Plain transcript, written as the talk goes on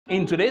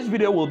In today's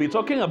video, we'll be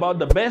talking about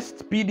the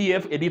best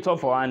PDF editor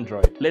for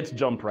Android. Let's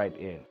jump right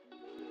in.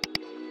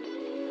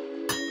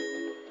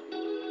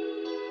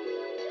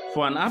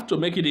 For an app to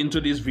make it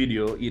into this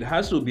video, it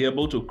has to be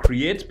able to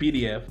create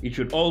PDF. It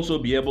should also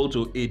be able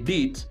to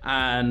edit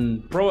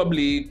and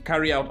probably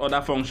carry out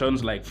other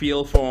functions like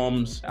fill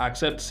forms,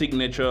 accept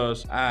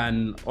signatures,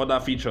 and other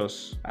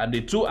features. And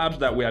the two apps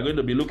that we are going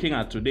to be looking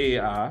at today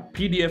are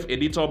PDF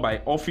Editor by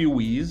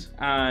Offiwiz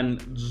and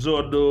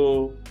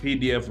Xodo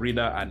PDF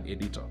Reader and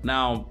Editor.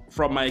 Now,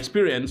 from my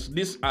experience,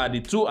 these are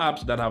the two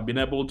apps that have been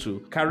able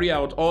to carry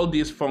out all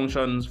these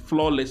functions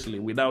flawlessly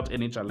without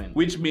any challenge,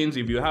 which means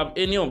if you have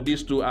any of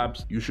these two apps,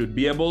 you should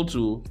be able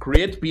to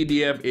create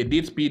PDF,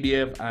 edit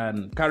PDF,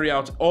 and carry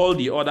out all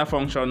the other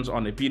functions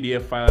on a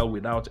PDF file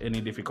without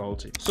any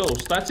difficulty. So,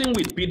 starting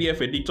with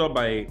PDF Editor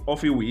by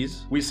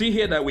Offiwiz, we see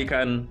here that we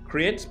can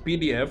create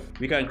PDF.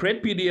 We can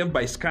create PDF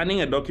by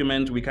scanning a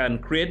document. We can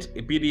create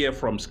a PDF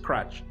from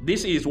scratch.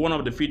 This is one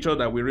of the features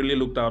that we really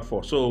looked out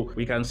for. So,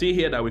 we can see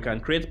here that we can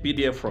create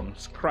PDF from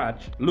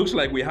scratch. Looks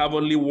like we have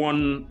only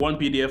one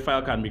PDF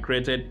file can be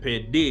created per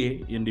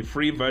day in the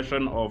free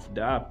version of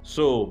the app.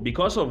 So,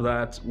 because of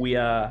that, we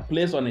are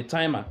placed on a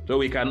timer, so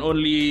we can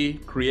only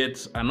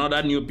create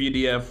another new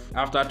PDF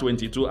after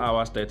 22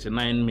 hours,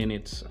 39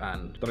 minutes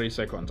and 3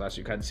 seconds. As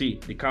you can see,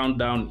 the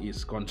countdown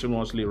is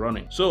continuously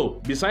running.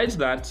 So besides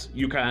that,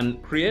 you can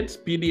create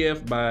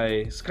PDF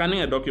by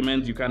scanning a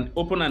document. You can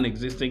open an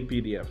existing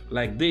PDF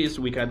like this.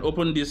 We can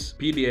open this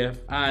PDF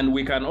and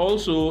we can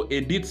also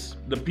edit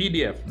the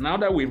PDF. Now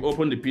that we've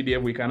opened the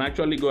PDF, we can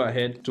actually go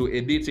ahead to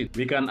edit it.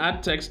 We can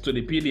add text to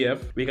the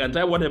PDF. We can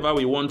type whatever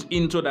we want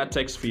into that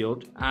text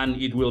field and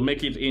it will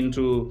make it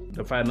into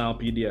the final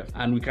PDF,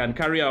 and we can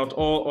carry out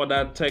all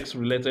other text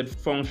related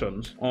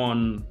functions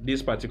on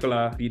this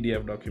particular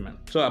PDF document.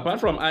 So apart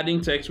from adding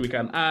text, we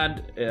can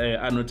add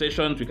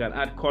annotations, we can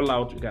add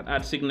callouts, we can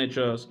add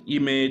signatures,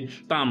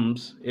 image,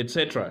 stamps,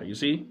 etc. You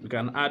see, we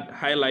can add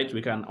highlights,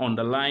 we can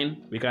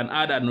underline, we can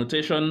add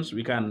annotations,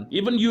 we can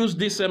even use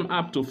this same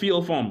app to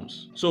fill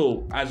forms.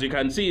 So as you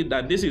can see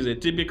that this is a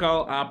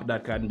typical app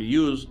that can be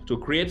used to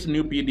create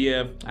new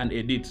PDF and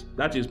edit.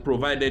 That is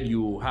provided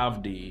you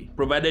have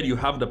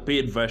the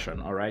paid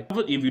version. All right,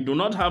 if you do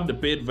not have the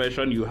paid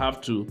version, you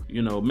have to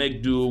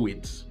make do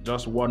with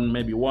just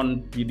maybe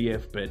one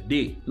PDF per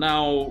day.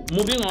 Now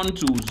moving on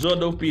to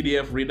Xodo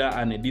PDF Reader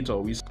and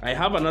Editor, I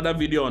have another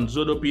video on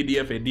Xodo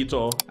PDF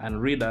Editor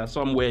and Reader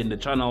somewhere in the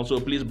channel, so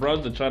please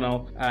browse the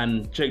channel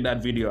and check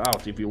that video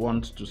out if you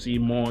want to see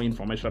more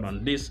information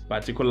on this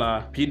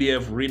particular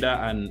PDF Reader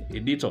and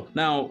Editor.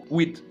 Now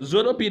with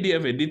Xodo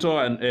PDF Editor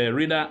and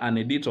Reader and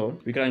Editor,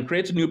 we can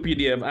create new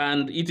PDF,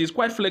 and it is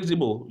quite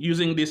flexible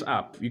using this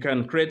app. You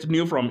can create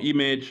new from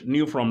image,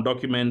 new from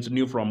document,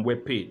 new from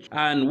web page.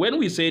 And when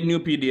we say new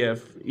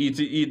PDF,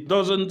 it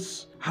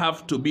doesn't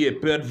have to be a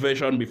paid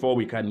version before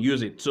we can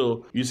use it.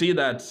 So you see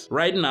that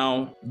right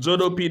now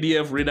Xodo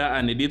PDF Reader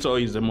and Editor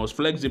is the most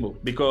flexible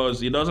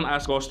because it doesn't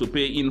ask us to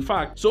pay. In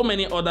fact, so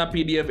many other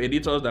PDF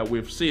editors that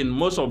we've seen,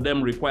 most of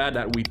them require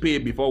that we pay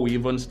before we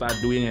even start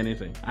doing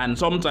anything. And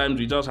sometimes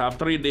we just have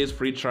 3 days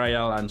free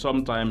trial, and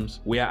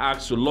sometimes we are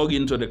asked to log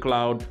into their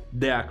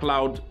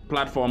cloud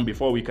platform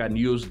before we can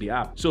use the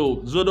app. So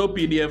Xodo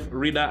PDF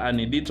Reader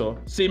and Editor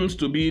seems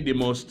to be the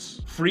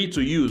most free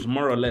to use,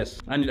 more or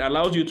less, and it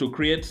allows you to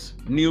create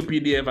new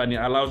PDF and it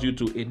allows you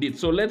to edit.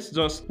 So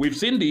we've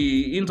seen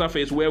the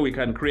interface where we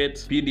can create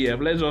PDF.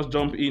 Let's just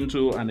jump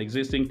into an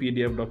existing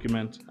PDF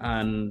document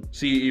and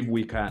see if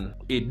we can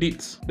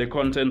edit the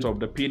content of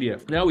the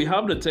PDF. Now we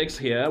have the text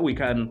here. We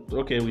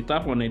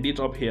tap on edit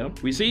up here.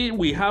 We see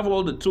we have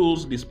all the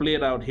tools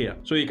displayed out here.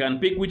 So you can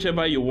pick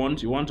whichever you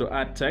want. You want to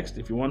add text.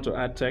 If you want to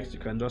add text, you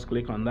can just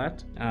click on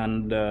that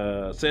and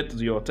set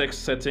your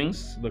text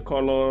settings, the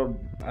color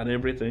and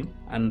everything.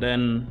 And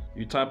then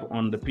you tap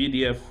on the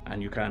PDF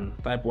and you can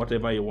type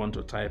whatever you want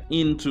to type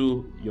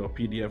into your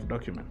PDF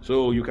document.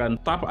 So you can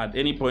tap at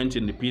any point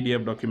in the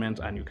PDF document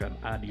and you can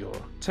add your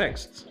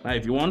text. Now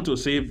if you want to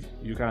save,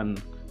 you can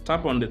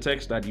tap on the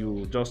text that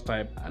you just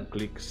typed and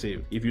click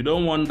save. If you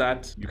don't want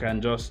that, you can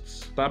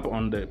just tap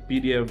on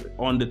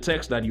the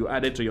text that you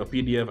added to your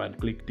PDF and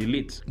click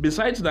delete.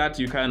 Besides that,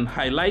 you can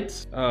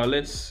highlight.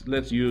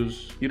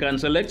 You can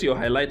select your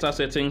highlighter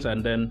settings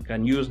and then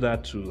can use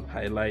that to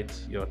highlight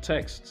your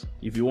text.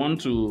 If you want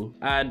to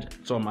add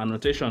some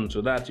annotation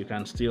to that, you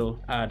can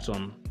still add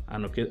some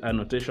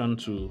annotation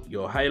to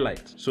your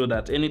highlight, so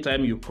that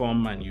anytime you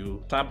come and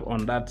you tap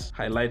on that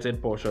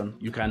highlighted portion,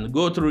 you can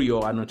go through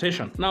your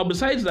annotation. Now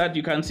besides that,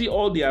 you can see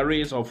all the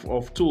arrays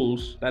of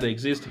tools that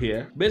exist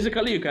here.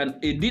 Basically, you can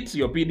edit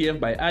your PDF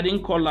by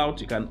adding callout.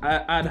 You can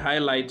add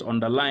highlight,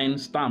 underline,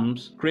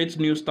 stamps, create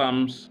new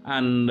stamps,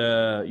 and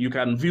you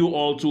can view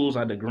all tools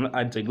at a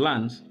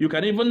glance. You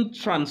can even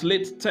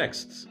translate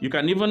text. You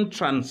can even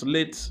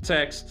translate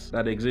text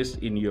that exists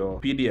in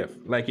your PDF.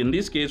 Like in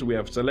this case, we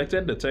have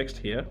selected the text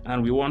here.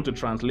 and we want to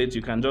translate,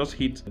 you can just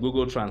hit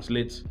Google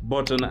Translate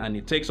button and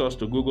it takes us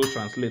to Google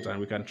Translate, and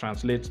we can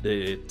translate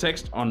the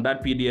text on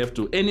that PDF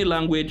to any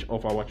language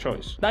of our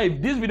choice. Now,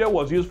 if this video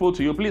was useful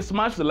to you, please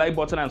smash the like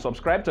button and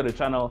subscribe to the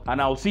channel,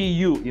 and I'll see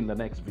you in the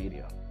next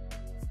video.